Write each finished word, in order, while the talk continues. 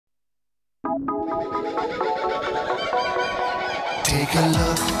Take a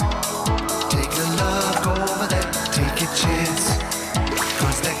look over there, take a chance.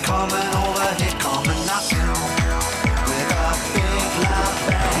 'Cause they're coming over here, coming up. With a big loud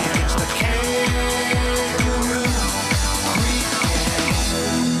bang, it's the Kangaroo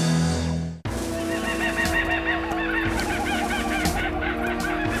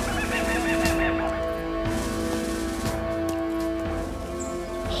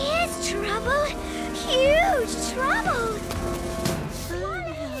Here's trouble, huge trouble.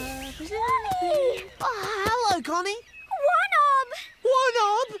 Oh, hello, Connie. Wanob!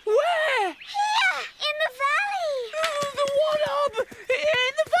 Wanob? Where? Here, in the valley. The Wanob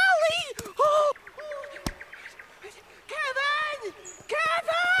in the valley. Oh.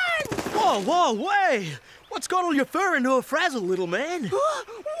 Kevin! Whoa, way! What's got all your fur into a frazzle, little man?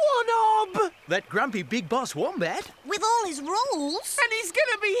 Wanob! That grumpy big boss wombat. With all his rules. And he's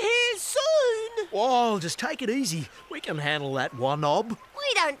gonna be here soon. Oh, just take it easy. We can handle that Wanob.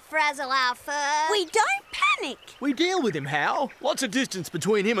 We don't frazzle our fur. We don't panic. We deal with him, Hal. Lots of distance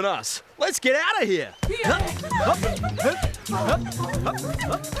between him and us. Let's get out of here.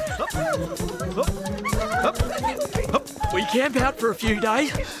 We camp out for a few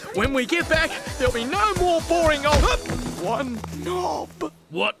days. When we get back, there'll be no more boring old Wanob.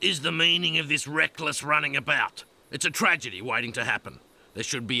 What is the meaning of this reckless running about? It's a tragedy waiting to happen. There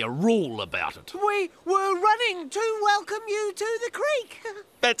should be a rule about it. We were running to welcome you to the creek.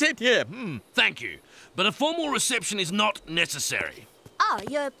 That's it, yeah. Thank you. But a formal reception is not necessary. Oh,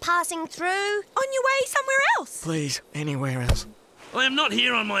 you're passing through? On your way somewhere else. Please, anywhere else. I am not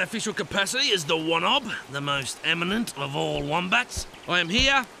here on my official capacity as the Wanob, the most eminent of all wombats. I am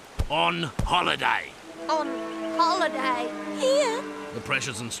here on holiday. On holiday. Here. The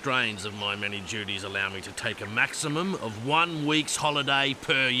pressures and strains of my many duties allow me to take a maximum of 1 week's holiday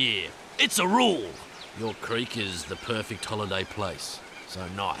per year. It's a rule. Your creek is the perfect holiday place. So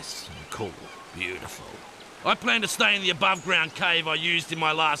nice and cool, beautiful. I plan to stay in the above-ground cave I used in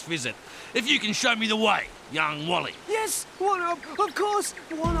my last visit. If you can show me the way, young Wally. Yes, Wanob, of course,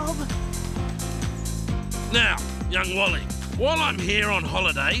 Wanob. Now, young Wally, while I'm here on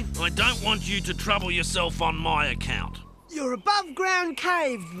holiday, I don't want you to trouble yourself on my account. Your above-ground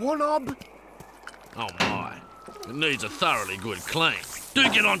cave, Wanob. Oh my, it needs a thoroughly good clean. Do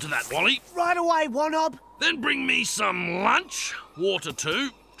get onto that, Wally. Right away, Wanob. Then bring me some lunch, water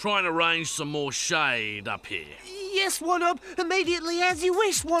too. Try and arrange some more shade up here. Yes, Wanob. Immediately as you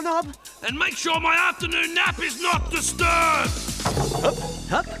wish, Wanob. And make sure my afternoon nap is not disturbed!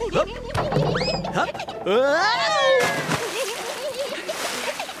 Hup.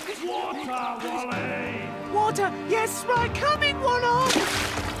 Water, Wally! Water. Yes, right. Coming, Wanob.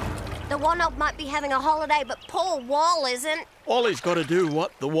 The Wanob might be having a holiday, but poor Wall isn't. Wally's got to do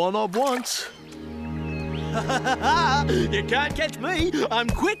what the Wanob wants. You can't catch me. I'm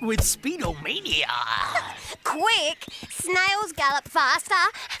quick with speedomania. Quick! Snails gallop faster.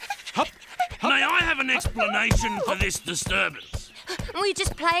 May I have an explanation for this disturbance? We're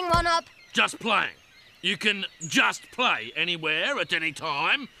just playing Wanob. Just playing. You can just play anywhere at any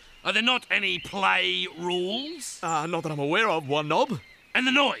time. Are there not any play rules? Not that I'm aware of, Wanob. And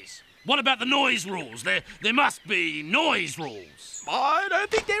the noise? What about the noise rules? There must be noise rules. I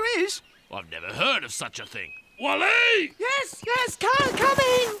don't think there is. I've never heard of such a thing. Wally! Yes,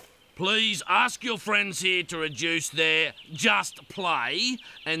 coming. Please ask your friends here to reduce their just play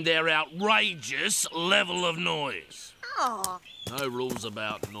and their outrageous level of noise. Oh. No rules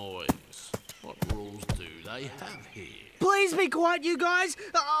about noise. What rules do they have here? Please be quiet, you guys.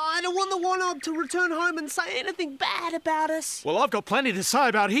 I don't want the Wanob to return home and say anything bad about us. Well, I've got plenty to say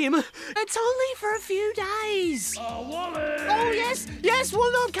about him. It's only for a few days. Oh, Wally! Oh, yes,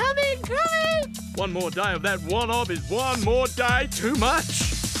 Wanob, coming. One more day of that Wanob is one more day too much.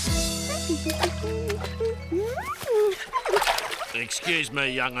 Excuse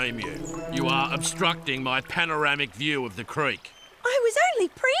me, young emu. You are obstructing my panoramic view of the creek. I was only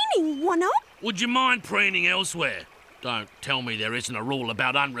preening, Wanob. Would you mind preening elsewhere? Don't tell me there isn't a rule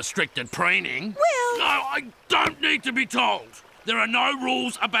about unrestricted preening. Well... No, I don't need to be told. There are no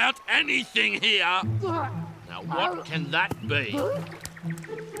rules about anything here. Now, what can that be?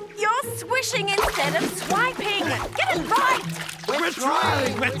 You're swishing instead of swiping. Get it right.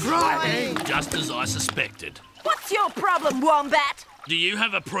 We're trying. Just as I suspected. What's your problem, Wombat? Do you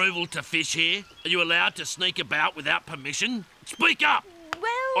have approval to fish here? Are you allowed to sneak about without permission? Speak up!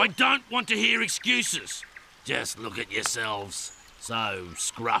 Well... I don't want to hear excuses. Just look at yourselves. So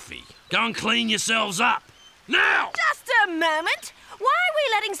scruffy. Go and clean yourselves up. Now! Just a moment. Why are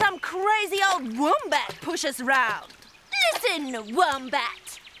we letting some crazy old wombat push us round? Listen,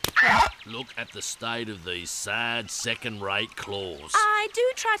 Wombat. Look at the state of these sad second-rate claws. I do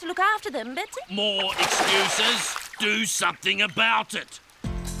try to look after them, but... More excuses. Do something about it.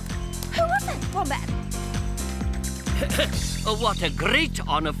 Who was that, Wombat? What a great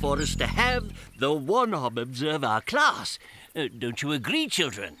honour for us to have the Wanob observe our class. Don't you agree,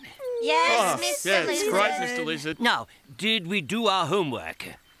 children? Yes, Mr. Lizard. Great, Mr. Lizard. Now, did we do our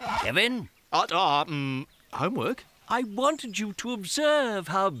homework? Kevin? Homework? I wanted you to observe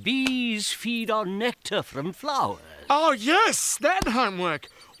how bees feed on nectar from flowers. Oh, yes, that homework.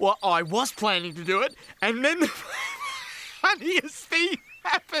 Well, I was planning to do it, and then the funniest thing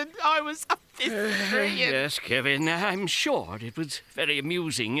happened. I was up this tree. Yes, Kevin, I'm sure it was very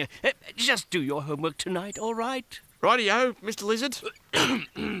amusing. Just do your homework tonight, all right? Rightio, Mr. Lizard.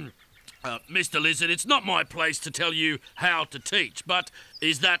 Mr. Lizard, it's not my place to tell you how to teach, but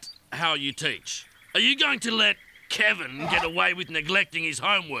is that how you teach? Are you going to let Kevin get away with neglecting his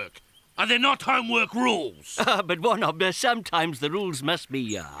homework? Are there not homework rules? But Wanob, sometimes the rules must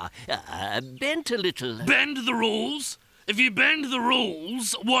be, bent a little. Bend the rules? If you bend the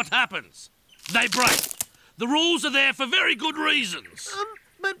rules, what happens? They break. The rules are there for very good reasons.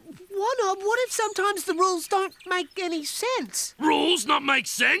 But Wanob, what if sometimes the rules don't make any sense? Rules not make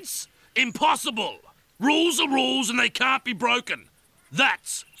sense? Impossible. Rules are rules and they can't be broken.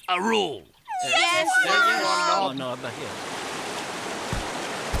 That's a rule. Yes, Wanob, yes.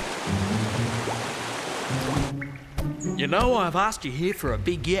 You know, I've asked you here for a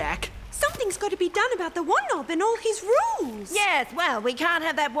big yak. Something's got to be done about the Wanob and all his rules. Yes, well, we can't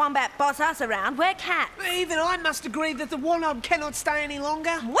have that Wombat boss us around. We're cats. Even I must agree that the Wanob cannot stay any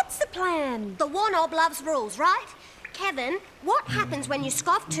longer. What's the plan? The Wanob loves rules, right? Kevin, what happens when you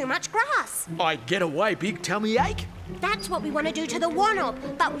scoff too much grass? I get away, big tummy ache. That's what we want to do to the Wanob,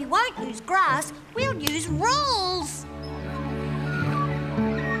 but we won't use grass, we'll use rules.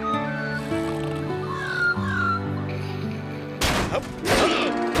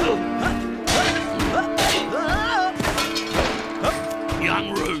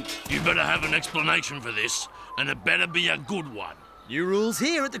 Kangaroo, you better have an explanation for this, and it better be a good one. New rules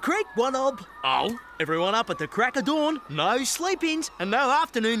here at the creek, Wanob. Oh? Everyone up at the crack of dawn, no sleep-ins and no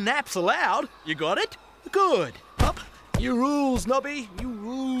afternoon naps allowed. You got it? Good. Up. New rules, Nobby. New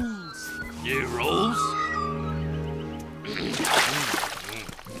rules. New rules?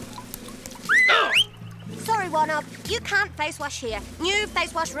 Sorry, Wanob, you can't face wash here. New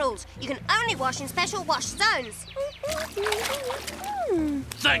face wash rules. You can only wash in special wash zones.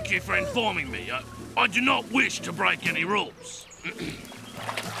 Thank you for informing me. I do not wish to break any rules.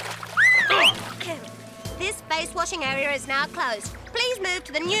 This face washing area is now closed. Please move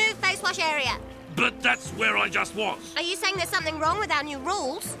to the new face wash area. But that's where I just was. Are you saying there's something wrong with our new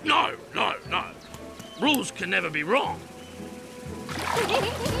rules? No. Rules can never be wrong.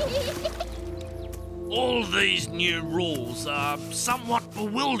 All these new rules are somewhat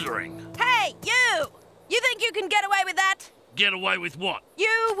bewildering. Hey, you! You think you can get away with that? Get away with what?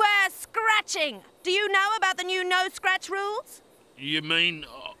 You were scratching. Do you know about the new no-scratch rules? You mean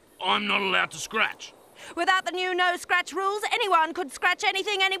I'm not allowed to scratch? Without the new no-scratch rules, anyone could scratch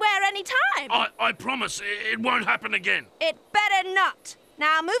anything, anywhere, anytime. I promise it won't happen again. It better not.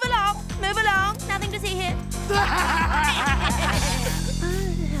 Now move along, nothing to see here.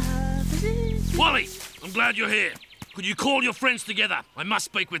 Wally, I'm glad you're here. Could you call your friends together? I must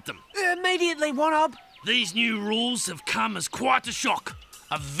speak with them. Immediately, Wanob. These new rules have come as quite a shock.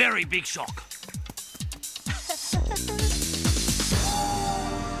 A very big shock.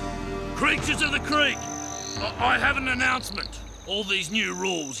 Creatures of the creek, I have an announcement. All these new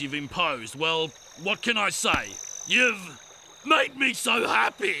rules you've imposed, well, what can I say? You've made me so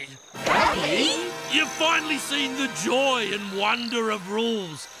happy. Happy? You've finally seen the joy and wonder of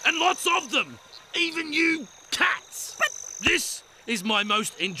rules, and lots of them. Even you cats. But this is my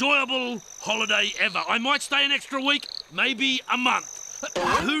most enjoyable holiday ever. I might stay an extra week, maybe a month.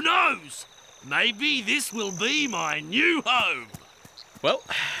 Who knows? Maybe this will be my new home. Well,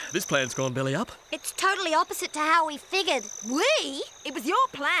 this plan's gone belly up. It's totally opposite to how we figured. We? It was your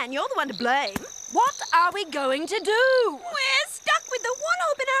plan. You're the one to blame. What are we going to do? We're stuck with the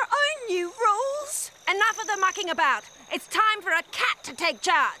Wanob and our own new rules. Enough of the mucking about. It's time for a cat to take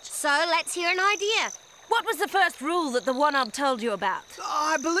charge. So let's hear an idea. What was the first rule that the Wanob told you about?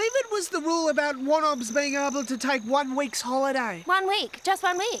 I believe it was the rule about Wanobs being able to take 1 week's holiday. 1 week. Just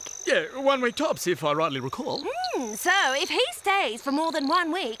 1 week. Yeah, 1 week tops, if I rightly recall. So if he stays for more than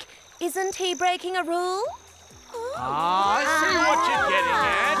 1 week, isn't he breaking a rule? I see what you're getting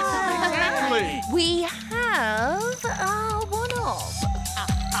at. Exactly. We have our Wanob.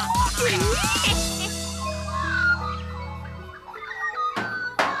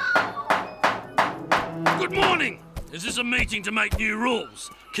 Good morning. Is this a meeting to make new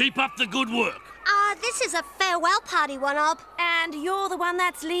rules? Keep up the good work. This is a farewell party, Wanob. And you're the one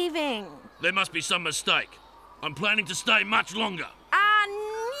that's leaving. There must be some mistake. I'm planning to stay much longer.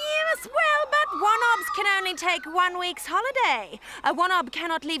 Yes, well, but Wanobs can only take 1 week's holiday. A Wanob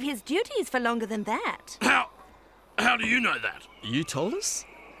cannot leave his duties for longer than that. How do you know that? You told us?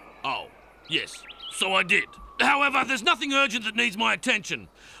 Oh, yes, so I did. However, there's nothing urgent that needs my attention.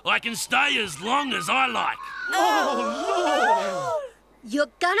 I can stay as long as I like. You're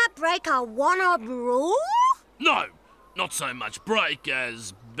gonna break a Wanob rule? No, not so much break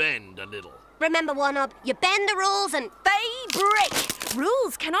as bend a little. Remember, Wanob, you bend the rules and They break.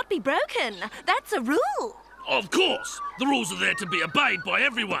 Rules cannot be broken. That's a rule. Of course, the rules are there to be obeyed by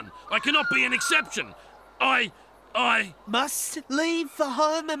everyone. I cannot be an exception. I... Must leave for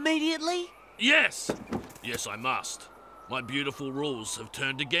home immediately? Yes. Yes, I must. My beautiful rules have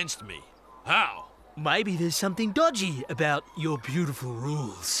turned against me. How? Maybe there's something dodgy about your beautiful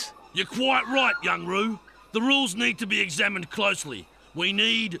rules. You're quite right, young Roo. The rules need to be examined closely. We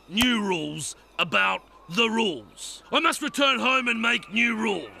need new rules about the rules. I must return home and make new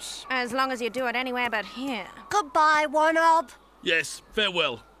rules. As long as you do it anywhere but here. goodbye, Wanob. Yes,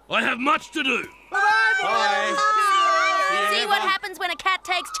 farewell. I have much to do. See what happens when a cat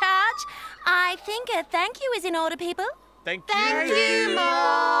takes charge? I think a thank you is in order, people. Thank you,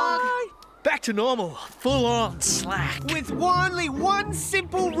 Mog. Back to normal. Full on slack. With only one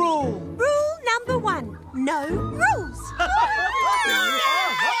simple rule. Rule number 1. No rules.